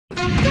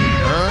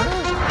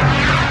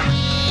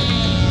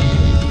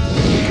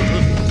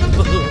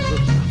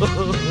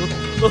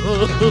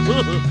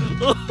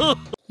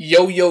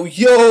Yo, yo,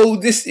 yo,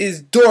 this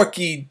is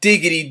Dorky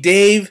Diggity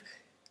Dave.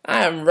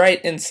 I am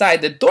right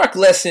inside the Dork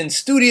Lesson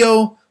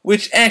studio,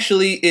 which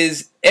actually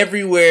is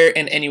everywhere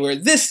and anywhere.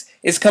 This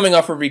is coming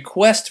off a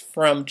request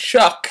from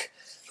Chuck,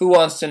 who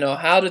wants to know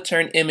how to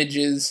turn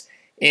images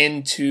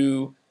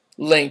into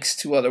links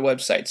to other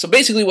websites. So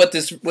basically what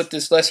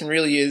this lesson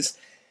really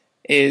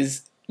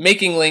is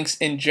making links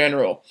in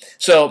general.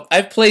 So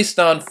I've placed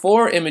on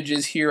 4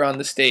 images here on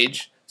the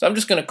stage. So I'm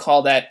just going to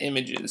call that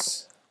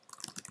images.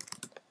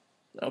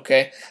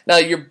 Okay. Now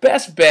your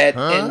best bet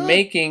in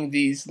making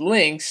these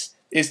links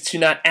is to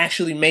not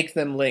actually make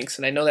them links,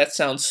 and I know that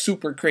sounds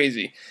super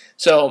crazy.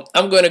 So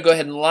I'm going to go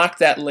ahead and lock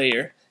that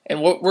layer, and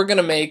what we're going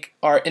to make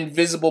are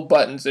invisible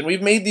buttons, and we've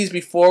made these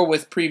before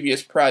with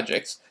previous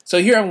projects.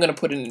 So here I'm going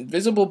to put an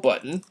invisible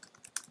button.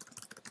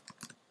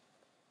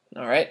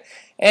 Alright,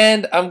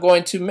 and I'm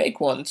going to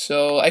make one,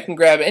 so I can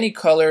grab any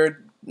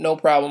color, no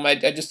problem. I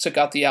just took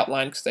out the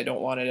outline because I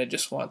don't want it. I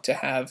just want to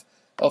have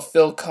a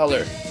fill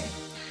color.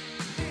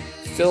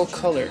 Fill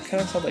color,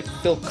 kind of sounds like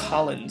Phil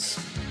Collins.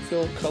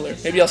 Phil color.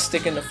 Maybe I'll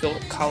stick in the Phil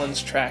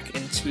Collins track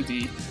into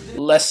the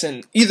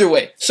lesson. Either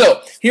way,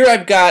 so here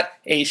I've got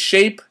a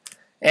shape,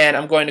 and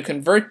I'm going to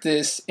convert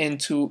this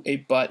into a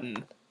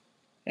button,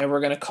 and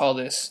we're going to call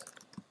this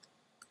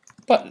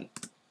button.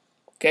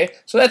 Okay,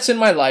 so that's in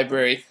my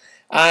library.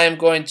 I'm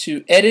going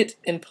to edit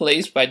in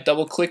place by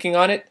double clicking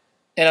on it,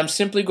 and I'm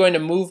simply going to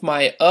move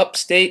my up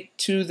state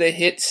to the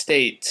hit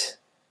state.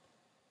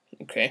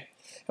 Okay,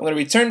 I'm going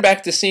to return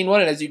back to scene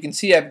 1, and as you can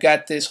see, I've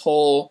got this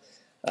whole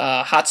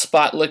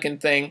hotspot looking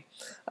thing.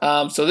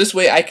 So this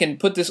way I can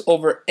put this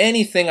over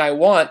anything I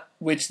want,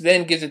 which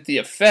then gives it the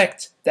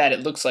effect that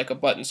it looks like a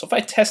button. So if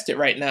I test it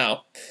right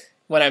now,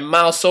 when I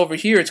mouse over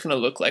here, it's going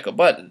to look like a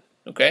button.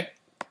 Okay.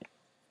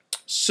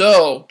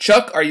 So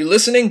Chuck, are you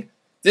listening?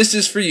 This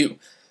is for you.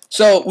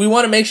 So we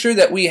want to make sure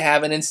that we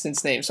have an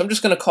instance name. So I'm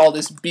just going to call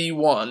this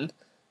B1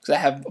 because I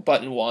have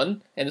button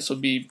 1, and this will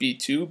be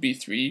B2,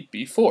 B3,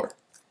 B4.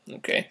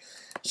 Okay.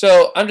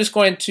 So I'm just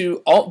going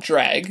to alt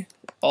drag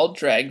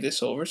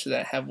this over so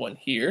that I have one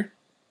here.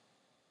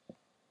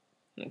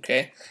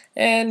 Okay,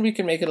 and we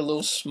can make it a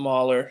little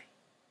smaller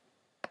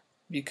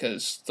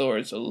because Thor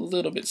is a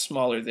little bit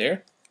smaller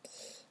there.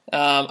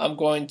 I'm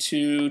going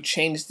to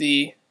change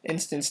the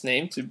instance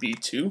name to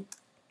B2.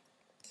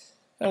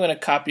 I'm going to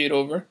copy it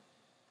over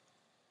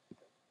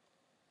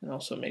and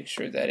also make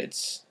sure that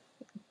it's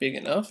big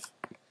enough.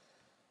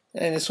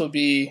 And this will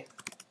be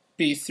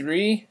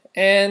B3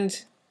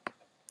 and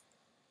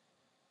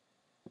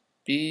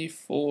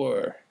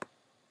B4.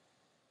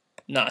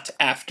 Not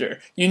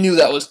after. You knew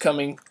that was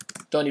coming.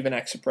 Don't even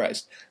act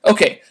surprised.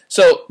 Okay,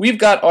 so we've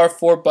got our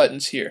 4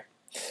 buttons here.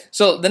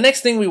 So the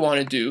next thing we want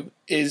to do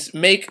is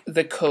make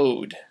the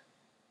code.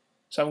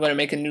 So I'm going to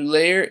make a new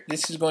layer.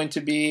 This is going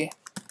to be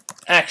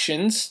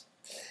actions.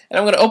 And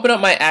I'm going to open up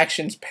my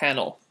actions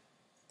panel.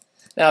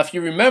 Now if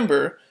you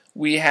remember,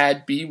 we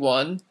had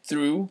B1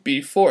 through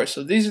B4.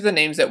 So these are the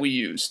names that we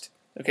used.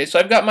 Okay, so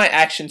I've got my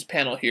actions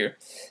panel here.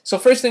 So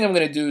first thing I'm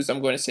going to do is I'm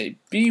going to say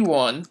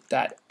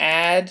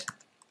b1.add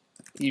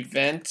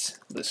event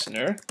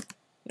listener.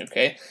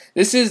 Okay,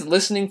 this is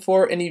listening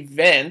for an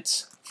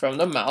event from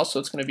the mouse, so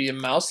it's going to be a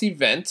mouse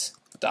event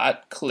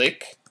dot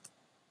click.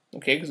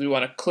 Okay, because we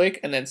want to click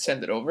and then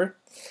send it over.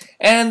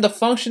 And the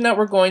function that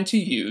we're going to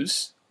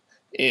use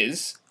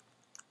is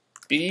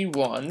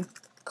b1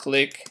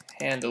 click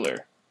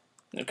handler.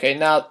 Okay,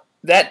 now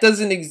that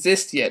doesn't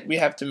exist yet. We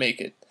have to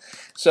make it.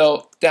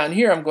 So down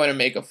here I'm going to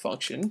make a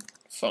function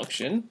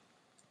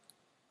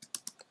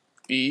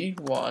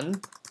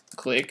b1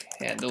 click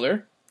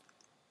handler.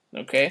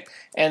 Okay,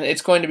 and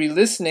it's going to be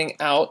listening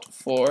out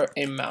for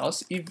a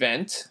mouse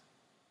event.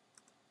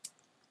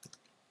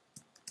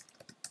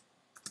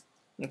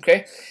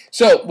 Okay,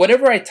 so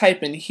whatever I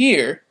type in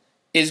here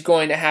is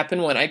going to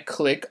happen when I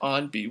click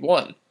on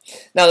B1.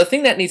 Now the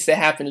thing that needs to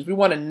happen is we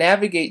want to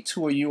navigate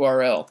to a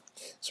URL.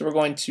 So we're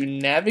going to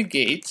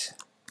navigate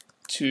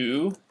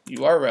to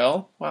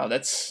URL. Wow,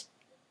 that's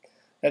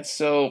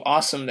so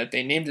awesome that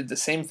they named it the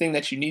same thing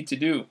that you need to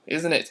do,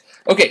 isn't it?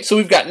 Okay, so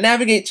we've got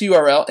navigate to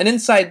URL, and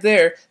inside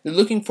there, they're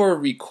looking for a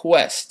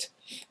request.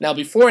 Now,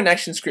 before in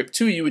ActionScript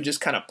 2, you would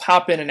just kind of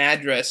pop in an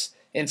address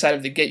inside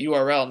of the get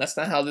URL, and that's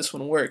not how this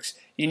one works.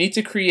 You need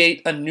to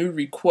create a new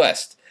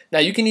request. Now,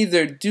 you can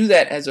either do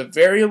that as a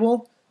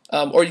variable,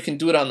 or you can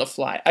do it on the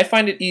fly. I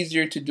find it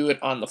easier to do it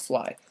on the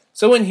fly.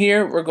 So in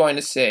here, we're going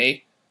to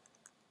say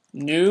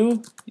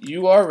new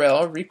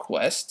URL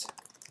request.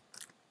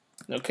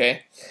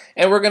 Okay,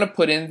 and we're going to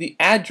put in the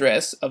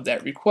address of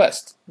that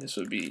request. This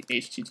would be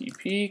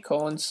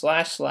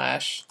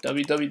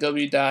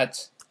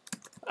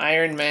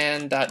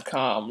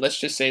http://www.ironman.com. Let's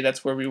just say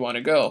that's where we want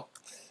to go.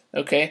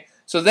 Okay,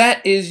 so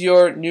that is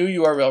your new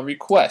URL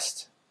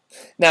request.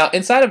 Now,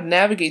 inside of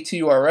navigate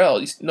to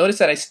URL, you notice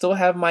that I still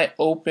have my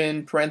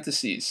open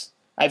parentheses.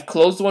 I've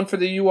closed one for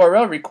the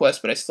URL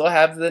request, but I still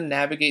have the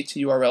navigate to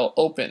URL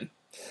open.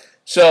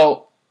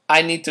 So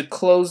I need to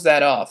close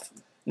that off.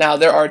 Now,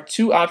 there are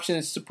 2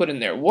 options to put in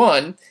there.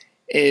 One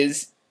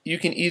is you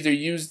can either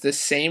use the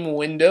same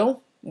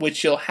window,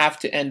 which you'll have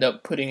to end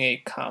up putting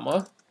a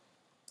comma,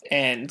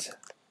 and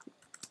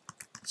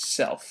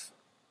self.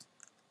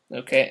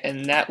 Okay,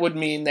 and that would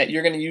mean that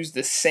you're going to use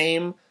the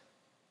same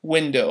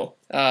window,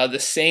 the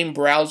same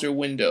browser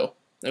window.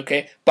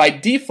 Okay, by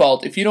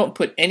default, if you don't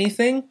put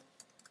anything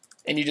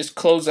and you just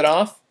close it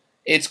off,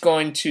 it's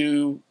going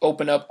to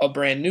open up a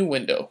brand new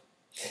window.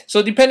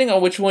 So depending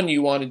on which one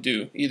you want to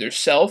do, either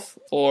self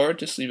or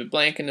just leave it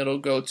blank and it'll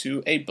go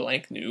to a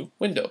blank new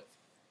window.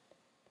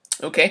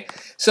 Okay,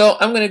 so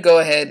I'm going to go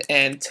ahead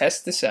and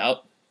test this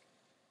out.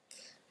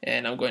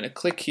 And I'm going to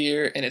click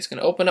here, and it's going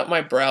to open up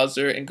my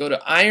browser and go to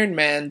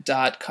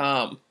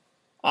ironman.com.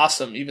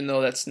 Awesome, even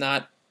though that's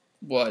not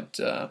what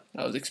I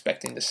was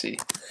expecting to see.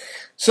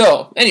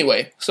 So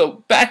anyway,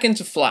 so back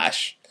into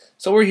Flash.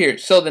 So we're here.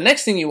 So the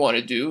next thing you want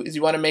to do is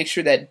you want to make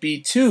sure that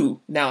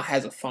B2 now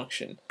has a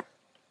function.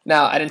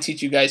 Now, I didn't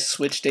teach you guys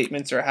switch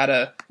statements or how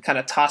to kind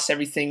of toss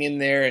everything in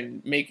there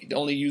and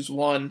only use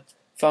one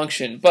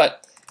function.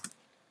 But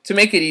to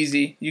make it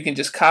easy, you can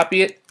just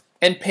copy it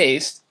and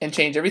paste and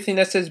change everything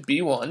that says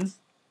B1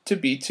 to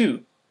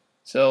B2.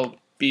 So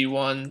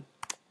B1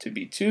 to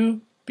B2,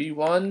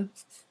 B1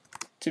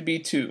 to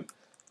B2.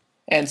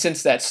 And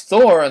since that's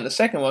Thor on the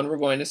second one, we're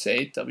going to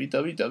say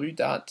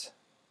www.thor.com.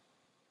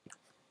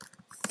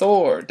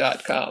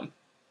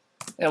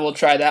 And we'll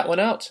try that one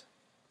out.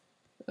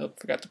 Oh,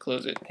 forgot to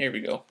close it. Here we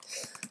go.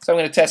 So I'm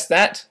going to test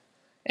that.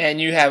 And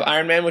you have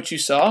Iron Man, which you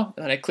saw.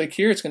 And I click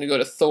here, it's going to go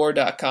to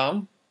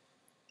Thor.com.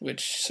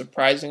 Which,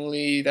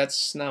 surprisingly,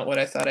 that's not what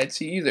I thought I'd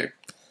see either.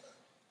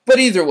 But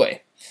either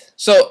way,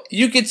 so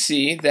you could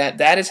see that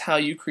that is how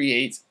you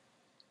create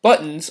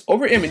buttons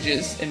over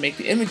images and make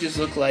the images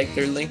look like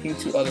they're linking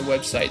to other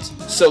websites.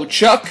 So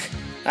Chuck,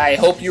 I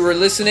hope you were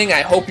listening.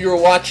 I hope you were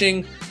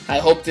watching. I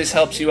hope this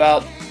helps you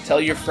out. Tell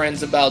your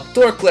friends about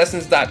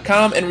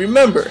dorklessons.com. And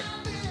remember,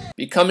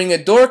 becoming a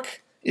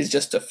dork is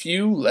just a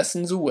few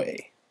lessons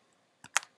away.